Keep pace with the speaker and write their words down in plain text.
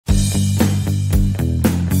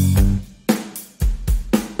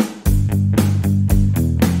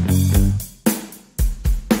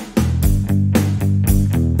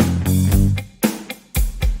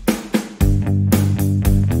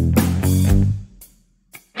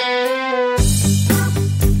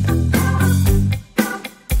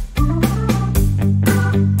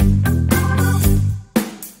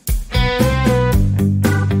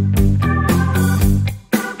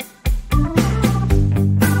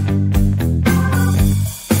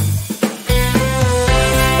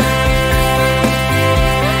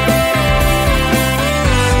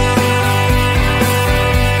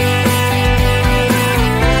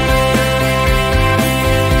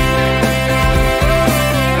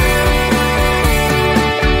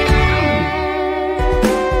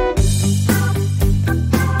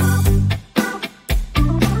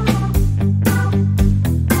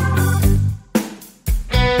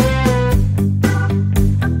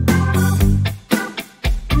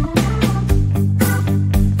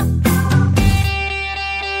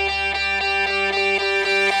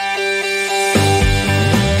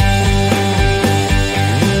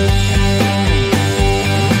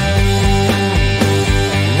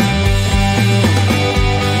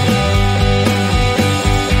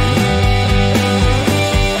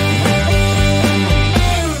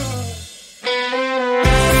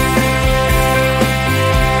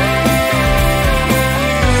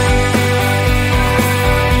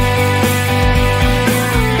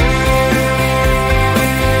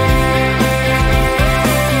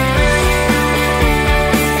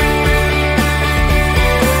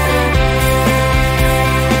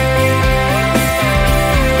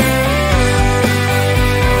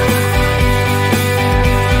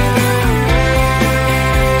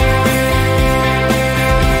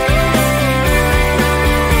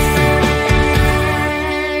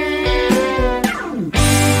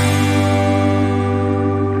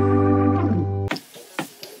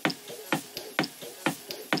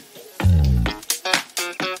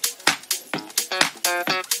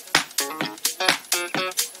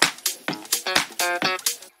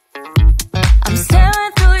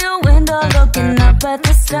at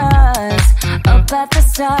the stars, up at the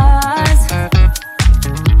stars.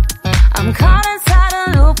 I'm caught inside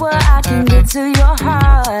a loop where I can get to your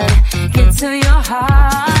heart, get to your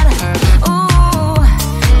heart. Ooh,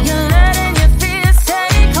 you're letting your fears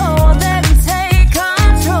take hold, let them take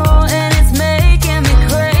control, and it's making me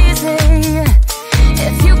crazy.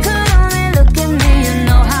 If you could only look at me, you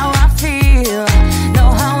know how I feel, know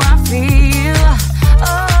how I feel.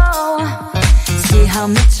 Oh, see how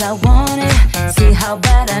much I want it, see how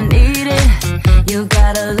bad I need it. You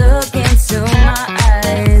gotta look into my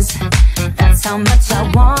eyes. That's how much I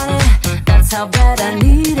want it, that's how bad I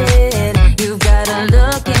need it. You gotta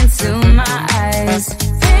look into my eyes.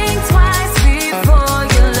 Think twice before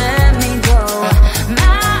you let me go.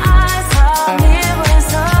 My eyes are mirrors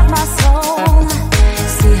of my soul.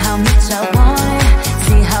 See how much I want it,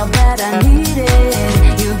 see how bad I need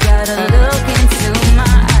it. You gotta look into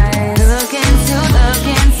my eyes. Look into, look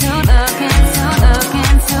into, look into, look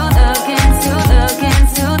into, look into, look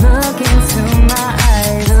into, look into my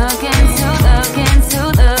eyes. Look into, look into,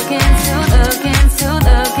 look into, look into,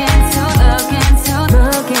 look into, look into,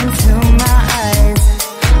 look into my eyes.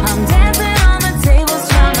 I'm dancing on the tables,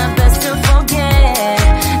 trying my best to forget,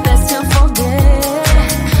 best to forget.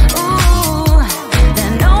 Ooh,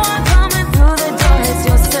 and no one coming through the door, it's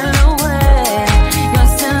your silhouette, your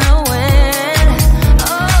silhouette.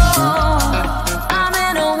 Oh, I'm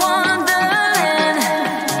in a wonderland.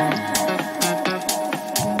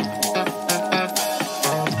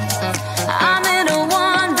 I'm in a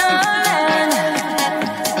wonderland.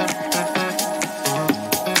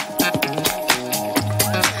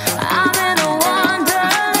 I'm in a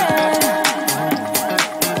wonderland.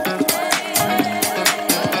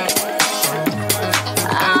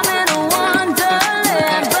 I'm in a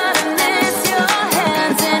wonderland, but I miss your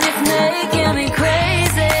hands and it's making me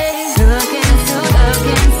crazy. Look into, look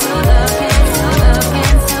into, look into, look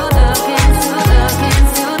into, look into, look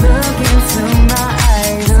into, look into my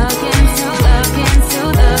eyes. Look into, look into,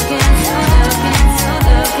 look into, look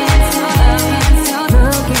into, look into,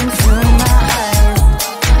 look into my eyes.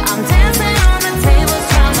 I'm dancing on the tables,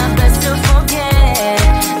 trying my best to forget,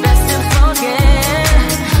 best to forget.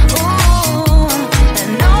 Ooh,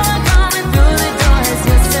 and no one coming through the door is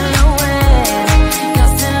your silhouette, your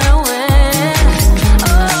silhouette.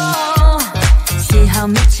 Oh, see how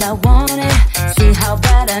much I want it, see how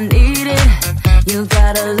bad I need it. You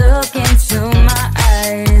gotta look into my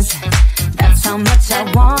eyes. That's how much I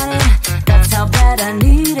want it, that's how bad I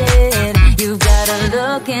need it. You gotta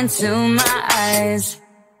look into my eyes.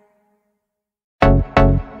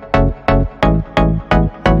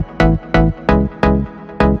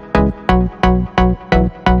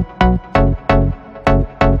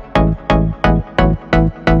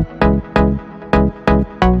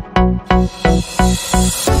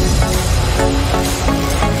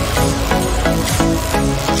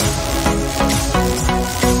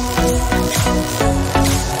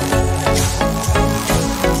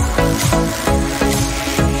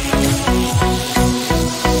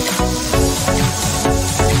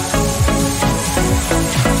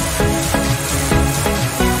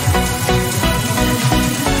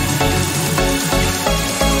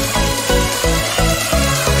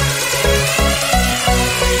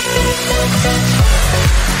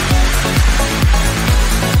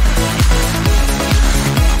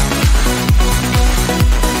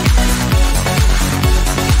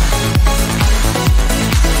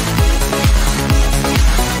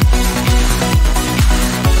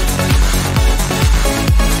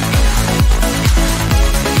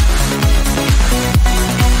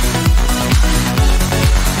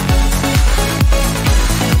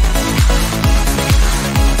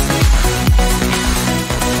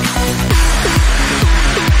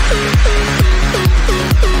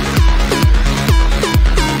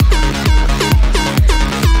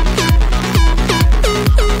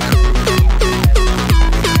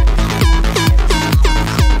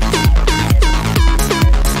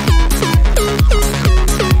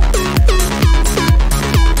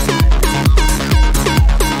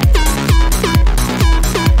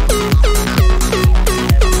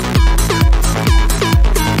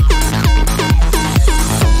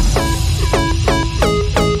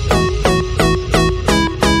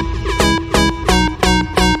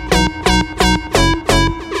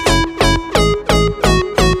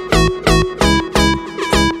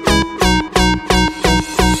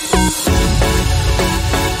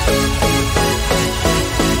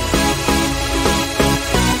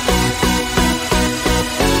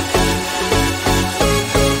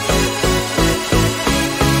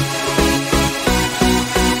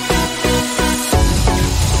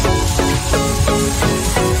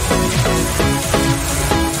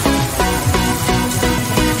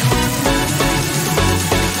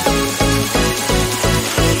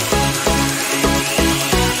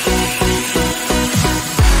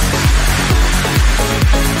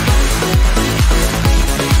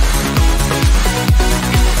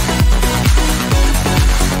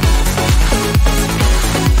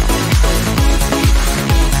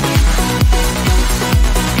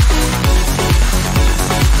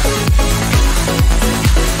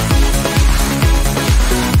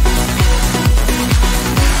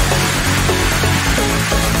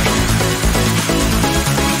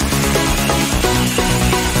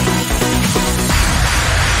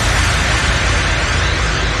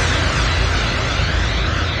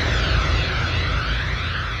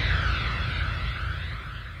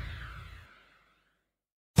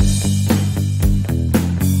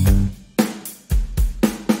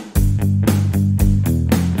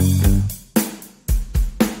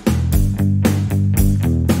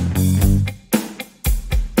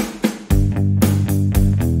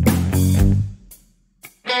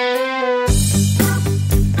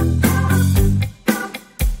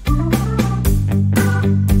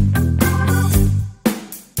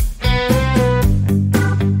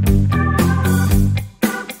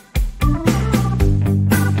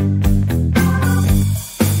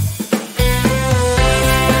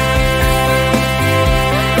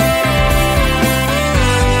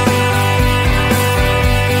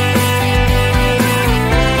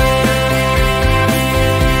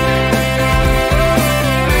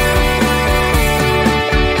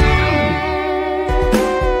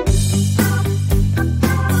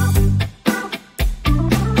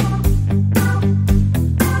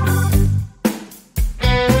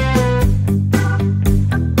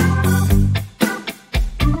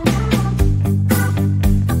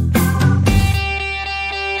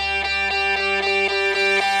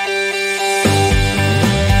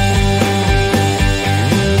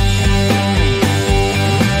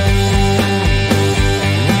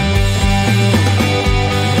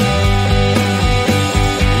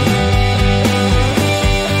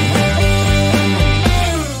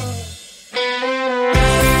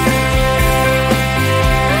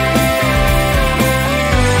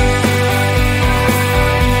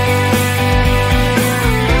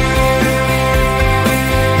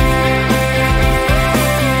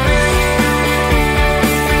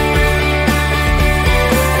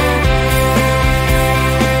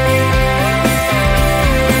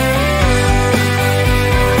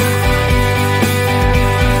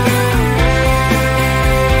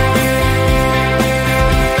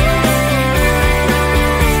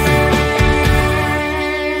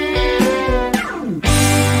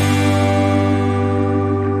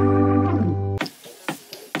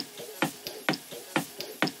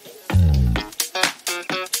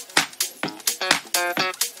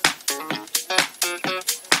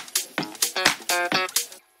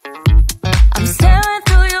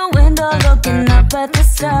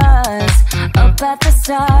 up at the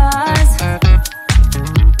stars.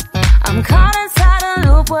 I'm caught inside a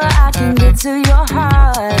loop where I can get to your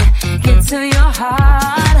heart, get to your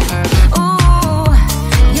heart. Ooh,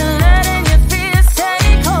 you're letting your fears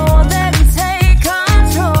take hold, let them take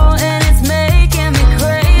control, and it's making me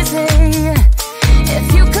crazy. If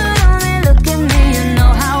you could only look at me, you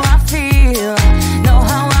know how I feel, know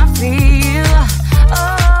how I feel.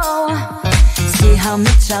 Oh, see how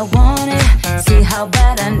much I want it, see how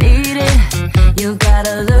bad I need it. You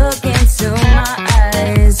gotta look into my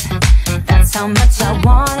eyes. That's how much I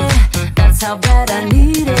want it, that's how bad I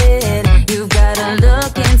need it. You gotta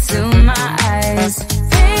look into my eyes.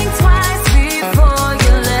 Think twice before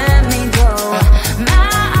you let me go. My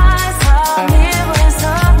eyes are mirrors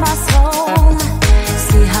of my soul.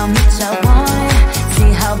 See how much I want it,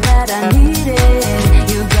 see how bad I need it.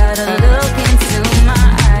 You gotta look into my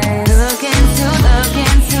eyes. Look into, look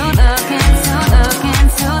into, look into, look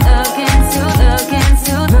into, look into, look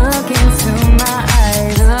into, look into my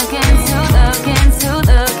eyes. Look into, look into,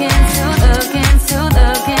 look into, look into,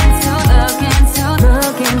 look into, look into,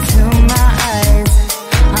 look into my eyes.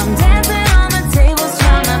 I'm dancing on the tables,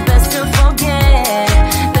 trying my best to forget,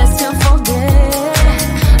 best to forget.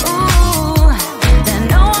 Ooh, then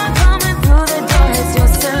no one coming through the door. It's your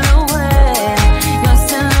silhouette, your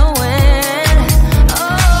silhouette.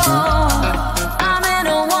 Oh, I'm in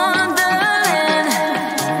a wonderland.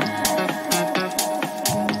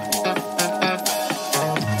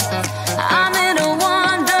 I'm in a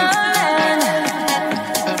wonderland.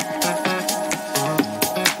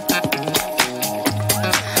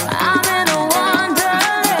 I'm in a wonderland.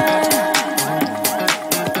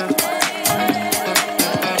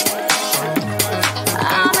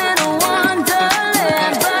 I'm in a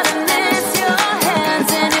wonderland, but I miss your hands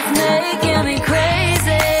and it's making me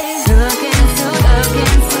crazy. Look into, look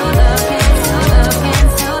into, look into, look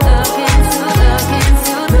into, look into, look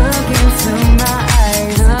into, look into my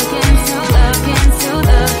eyes. Look into, look into,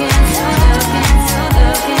 look into, look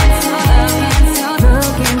into, look into,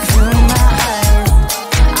 look into my eyes.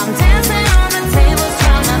 I'm dancing on the tables,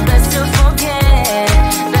 trying my best to forget,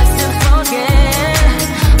 best to forget.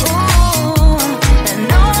 Ooh, and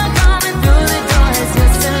no one coming through the door. It's your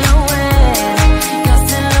silhouette, your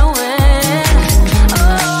silhouette.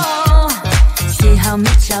 Oh, see how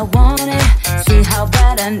much I want it, see how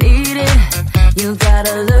bad I need it. You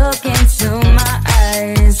gotta look into my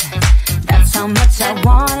eyes. That's how much I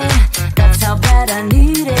want it, that's how bad I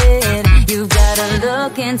need it. You gotta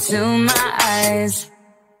look into my eyes.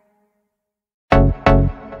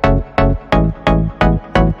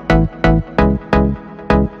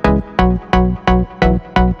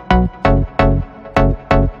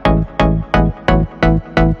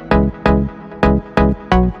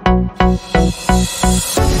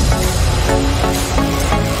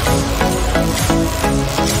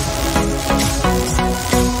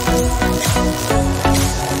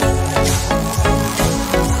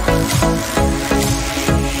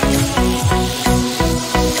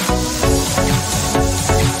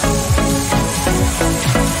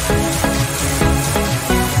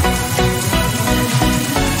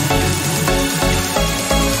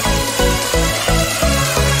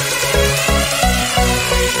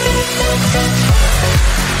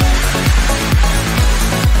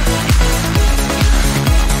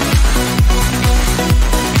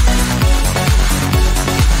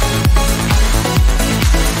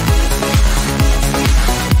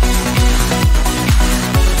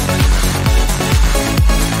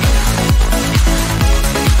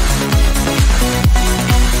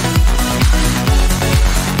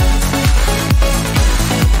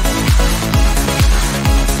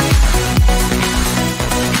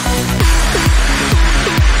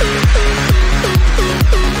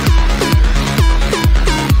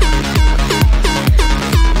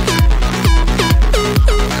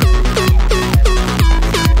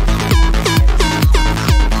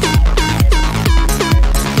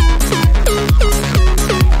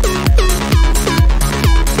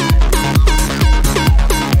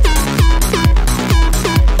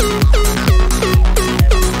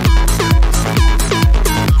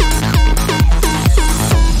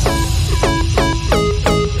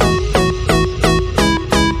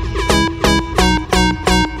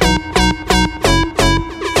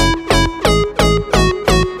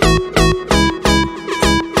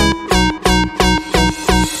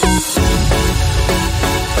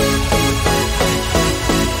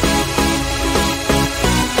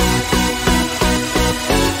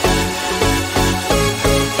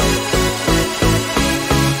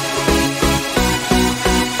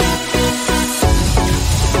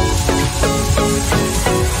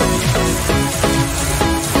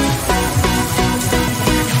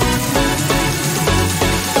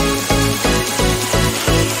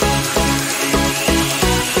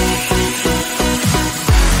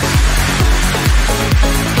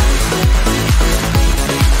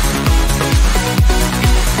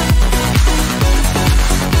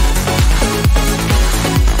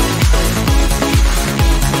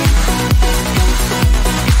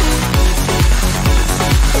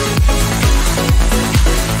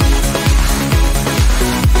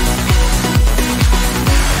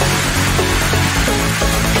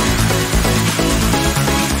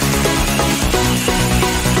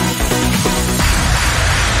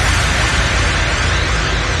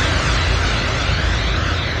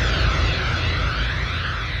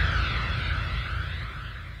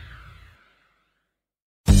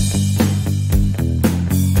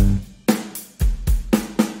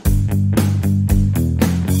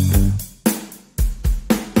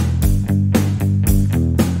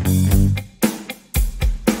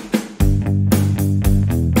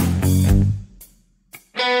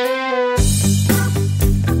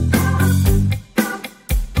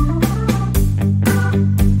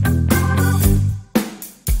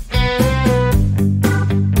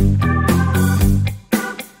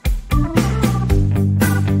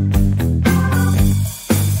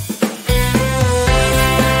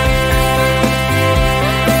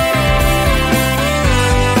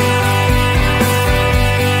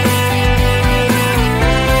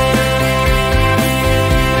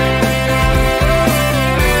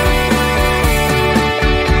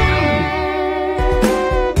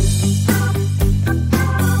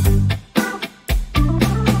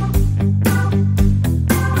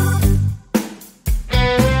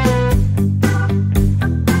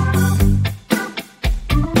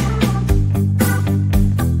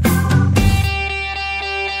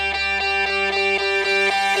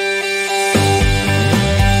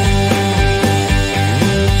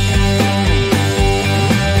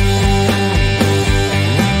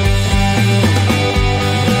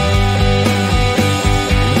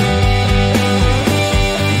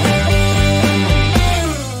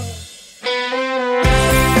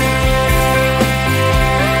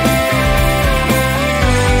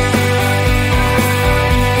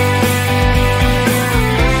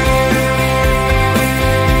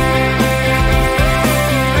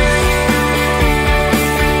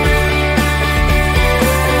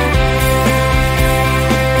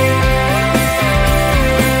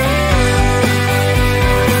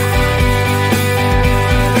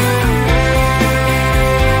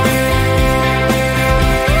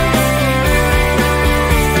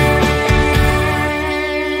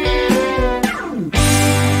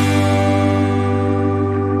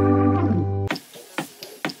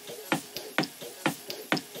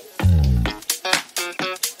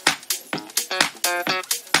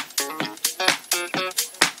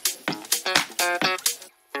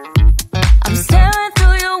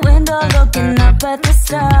 up at the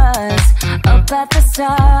stars, up at the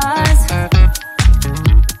stars.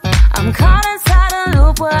 I'm caught inside a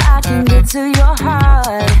loop where I can get to your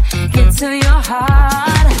heart, get to your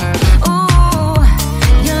heart. Ooh,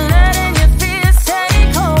 you're letting your fears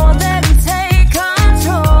take hold, let them take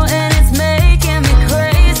control, and it's making me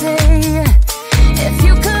crazy. If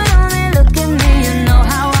you could only look at me, you know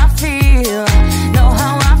how I feel, know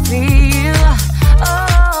how I feel.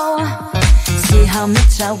 Oh, see how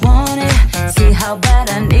much I want it, see how bad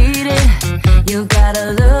I need it. You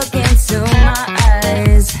gotta look into my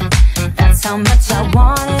eyes. That's how much I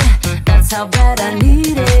want it, that's how bad I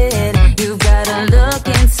need it. You gotta look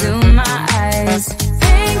into my eyes.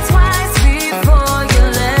 Think twice before you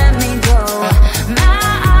let me go. My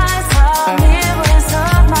eyes are mirrors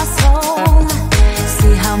of my soul.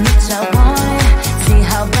 See how much I want it, see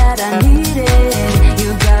how bad I need it. You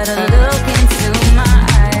gotta look into my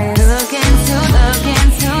eyes. Look into, look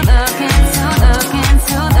into, look into, look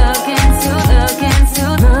into, look into, look into,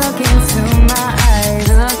 look into my eyes.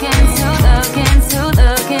 Look into, look into,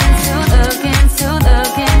 look into, look into,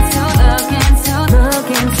 look into, look into, look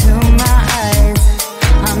into my eyes.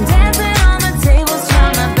 I'm dancing on the tables,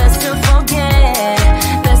 trying my best to forget,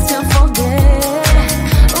 best to forget.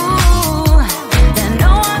 Ooh, and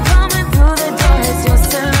no one coming through the door is your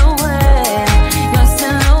silhouette, your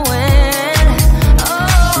silhouette.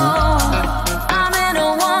 Oh, I'm in a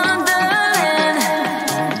wonderland.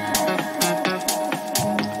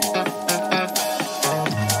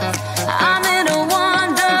 I'm in a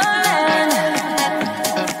wonderland.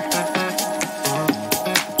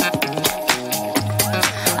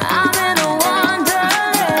 I'm in a wonderland.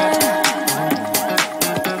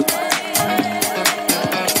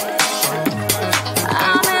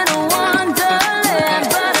 I'm in a wonderland,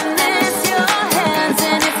 but I miss your hands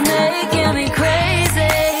and it's making me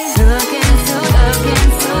crazy. Look into, look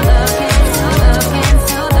into, look into, look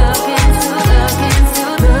into, look into, look into,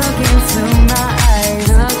 look into my eyes.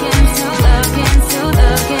 Look into, look into,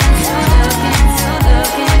 look into, look into,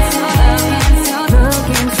 look into, look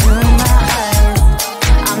into my eyes.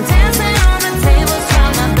 I'm dancing on the tables,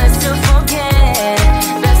 trying my best to forget,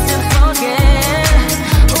 best to forget.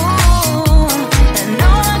 Ooh, and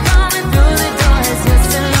no one coming through the door is your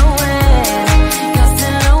silhouette, your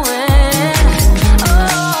silhouette.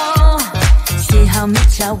 Oh, see how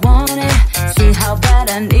much I want it, see how bad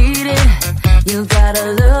I need it. You gotta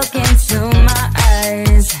look into my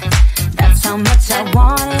eyes. That's how much I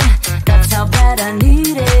want it, that's how bad I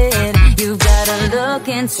need it. You gotta look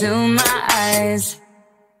into my eyes.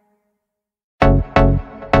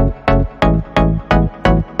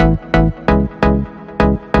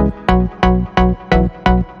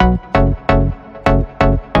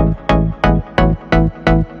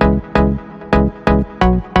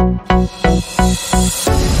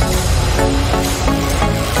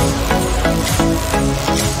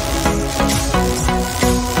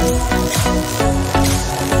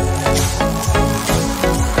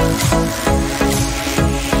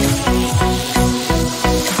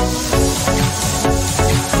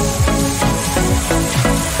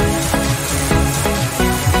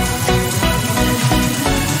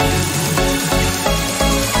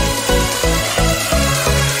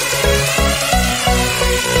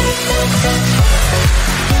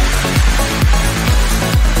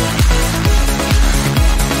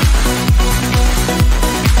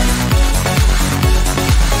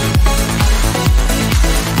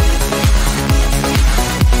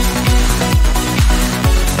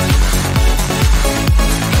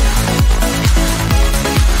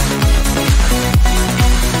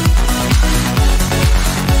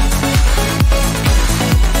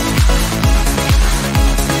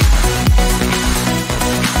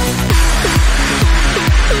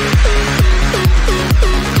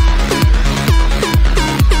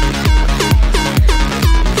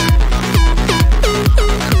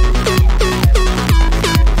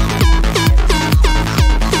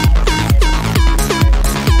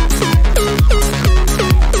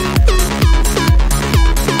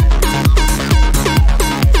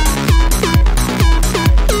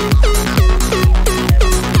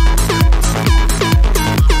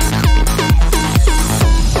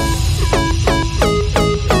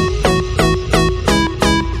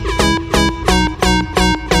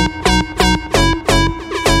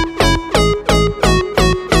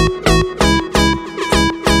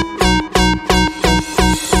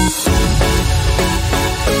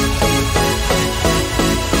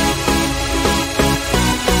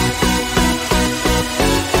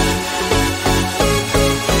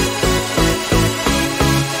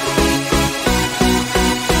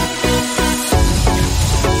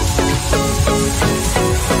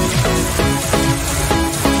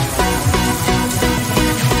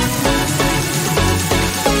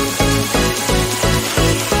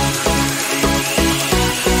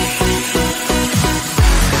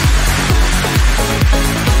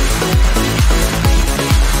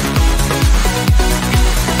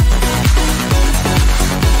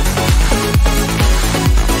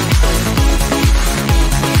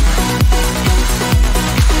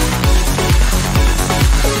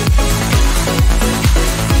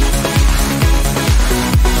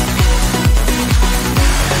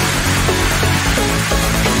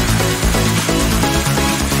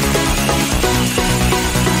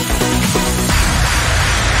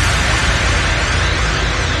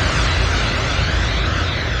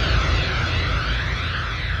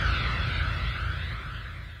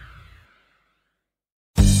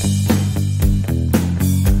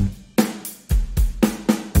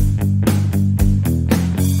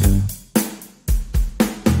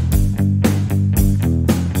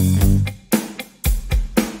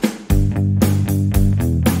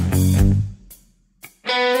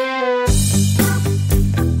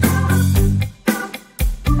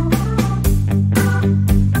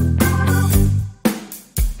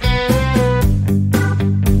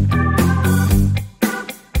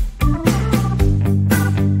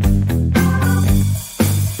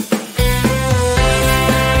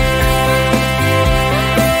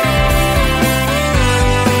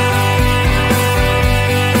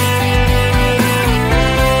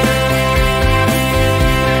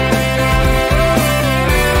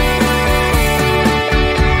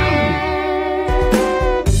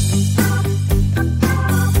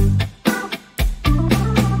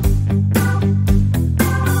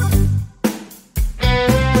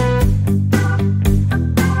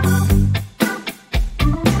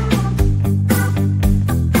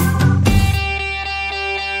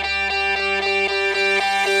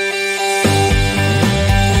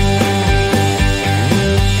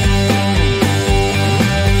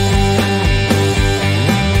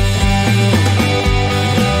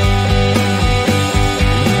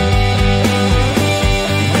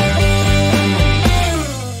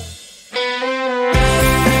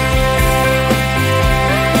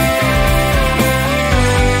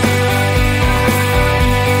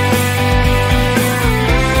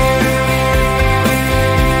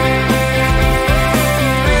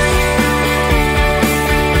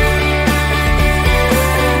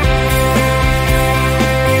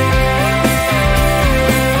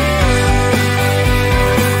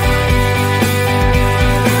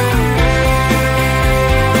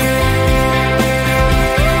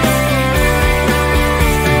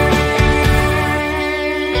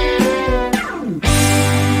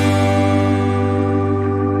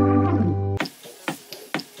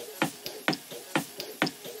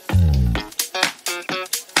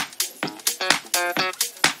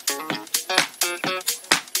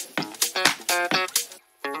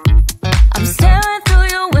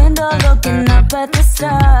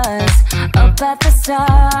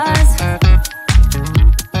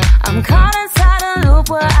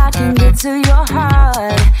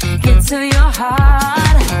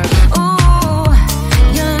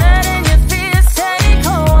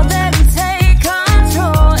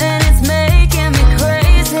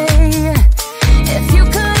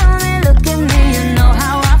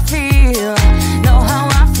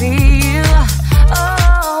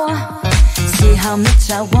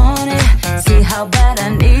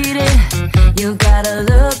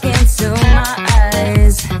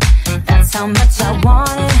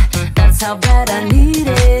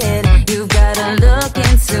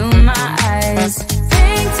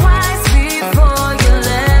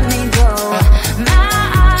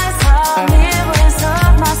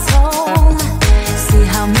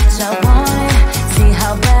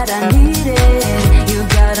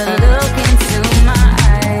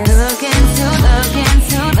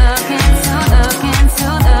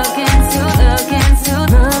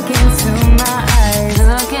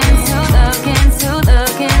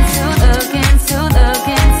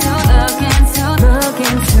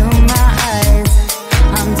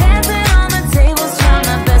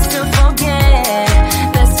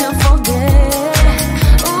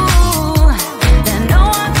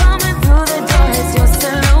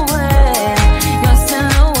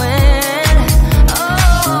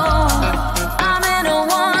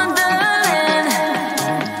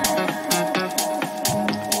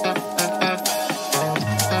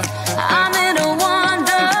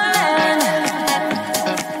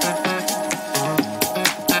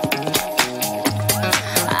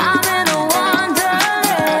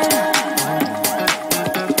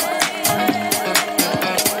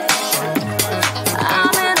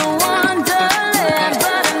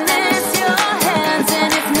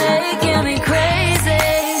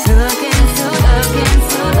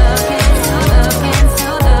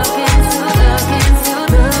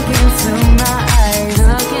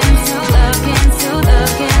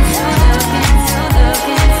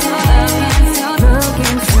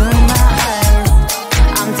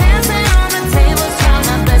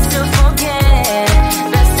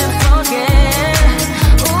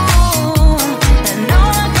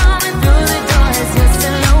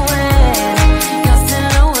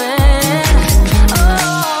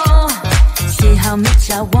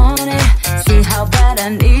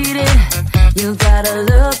 gotta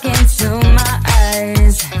look into my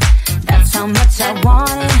eyes. That's how much I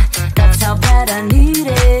want it, that's how bad I need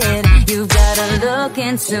it. You gotta look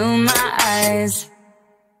into my eyes.